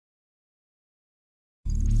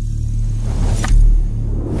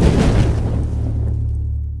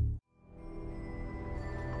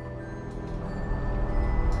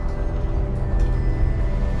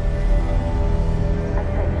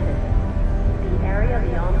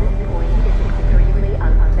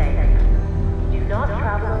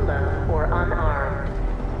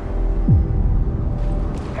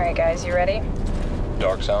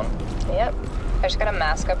Dark Zone? Yep. I just got a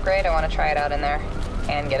mask upgrade. I want to try it out in there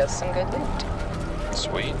and get us some good loot.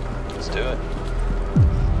 Sweet. Let's do it.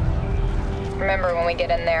 Remember, when we get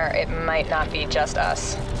in there, it might not be just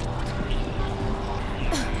us.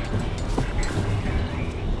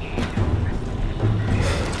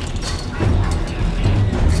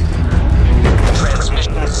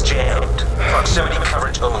 Transmission's jammed. Proximity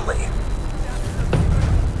coverage only.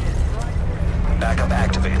 Backup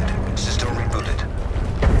activated. System rebooted.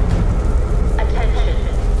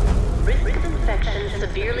 Attention. Risk of infection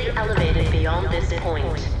severely elevated beyond this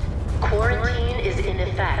point. Quarantine is in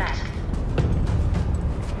effect.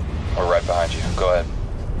 We're right behind you. Go ahead.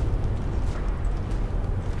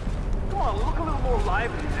 Come on, look a little more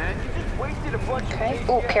lively, man. You just wasted a bunch of Okay. days.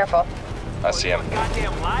 Ooh, careful. I see him.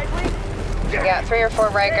 Goddamn lively? We got 3 or 4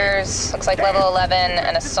 Rikers, looks like level 11,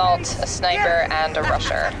 an assault, a sniper, and a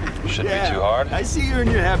rusher. Shouldn't be too hard. I see you're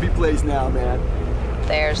in your happy place now, man.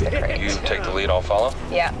 There's the You crate. take the lead, I'll follow.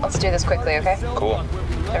 Yeah, let's do this quickly, okay? Cool.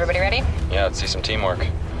 Everybody ready? Yeah, let's see some teamwork.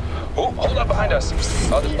 Oh, hold up behind us.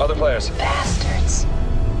 Other players. Bastards.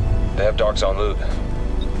 They have Dark Zone loot.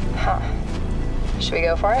 Huh. Should we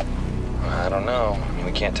go for it? I don't know.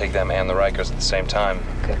 We can't take them and the Rikers at the same time.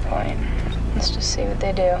 Good point. Let's just see what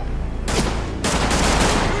they do.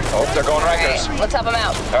 Oh, they're going Rikers. Alright, let's help them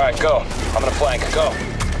out. All right, go. I'm gonna flank. Go.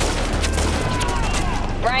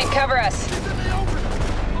 Ryan, cover us.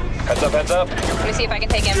 Heads up, heads up. Let me see if I can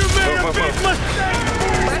take him. Move.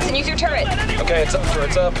 Braxton, use your turret. Okay, it's up, sir,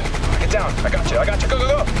 it's up. Get down. I got you.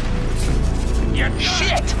 Go.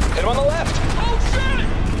 Shit! Hit him on the left.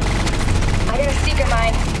 I got a secret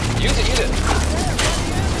mine. Use it.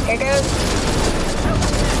 Here goes.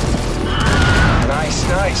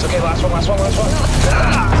 Nice. Okay, last one.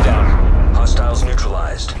 He's down. Hostiles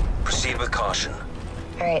neutralized. Proceed with caution.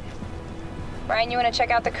 Alright. Ryan, you want to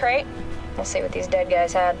check out the crate? We'll see what these dead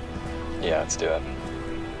guys had. Yeah, let's do it.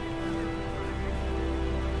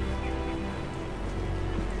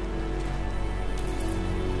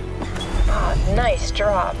 Oh, nice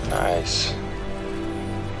drop. Nice.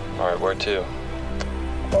 All right, where to?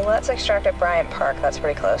 Well, let's extract at Bryant Park. That's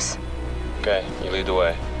pretty close. Okay, you lead the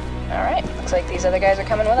way. Alright, looks like these other guys are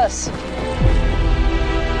coming with us.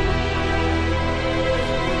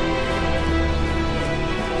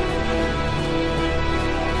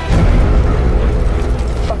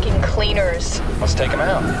 Fucking cleaners. Let's take him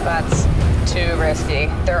out. That's too risky.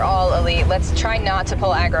 They're all elite. Let's try not to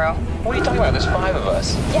pull aggro. What are you talking about? There's 5 of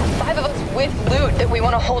us. Yeah, 5 of us with loot that we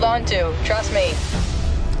want to hold on to. Trust me.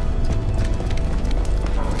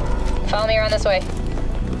 Follow me around this way.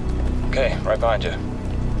 Okay, right behind you.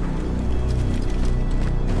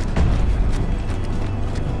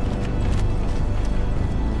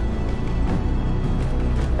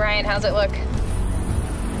 Ryan, how's it look?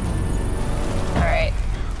 Alright,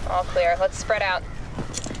 all clear. Let's spread out.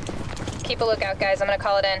 Keep a lookout, guys. I'm gonna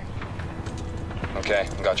call it in. Okay,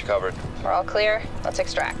 got you covered. We're all clear. Let's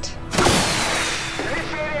extract.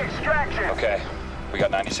 Initiating extraction. Okay, we got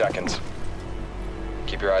 90 seconds.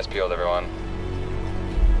 Keep your eyes peeled, everyone.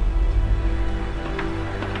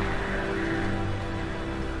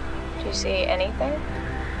 Do you see anything?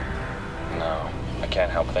 No, I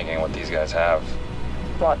can't help thinking what these guys have.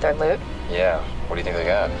 What, their loot? Yeah, what do you think they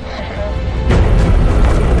got?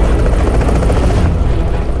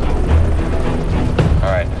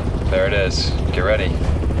 All right, there it is. Get ready.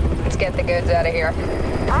 Let's get the goods out of here.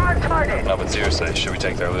 On target. No, but seriously, should we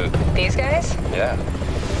take their loot? These guys? Yeah.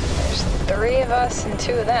 There's 3 of us and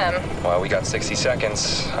 2 of them. Well, we got 60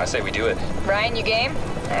 seconds. I say we do it. Ryan, you game?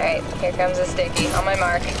 Alright, here comes a sticky. On my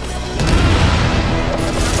mark.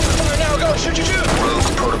 Fire now, go! Shoot!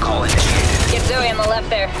 Rogue protocol initiated. Get Zoe on the left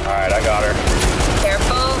there. All right, I got her.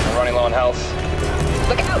 Careful. I'm running low on health.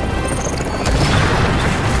 Look out!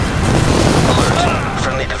 Alert.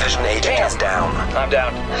 Friendly division agent is down. I'm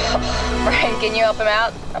down. Ryan, can you help him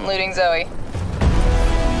out? I'm looting Zoe.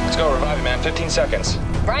 Let's go, revive him, man. 15 seconds.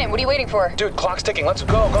 Ryan, what are you waiting for? Dude, clock's ticking. Let's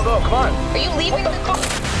go. Come on. Are you leaving? What the fuck?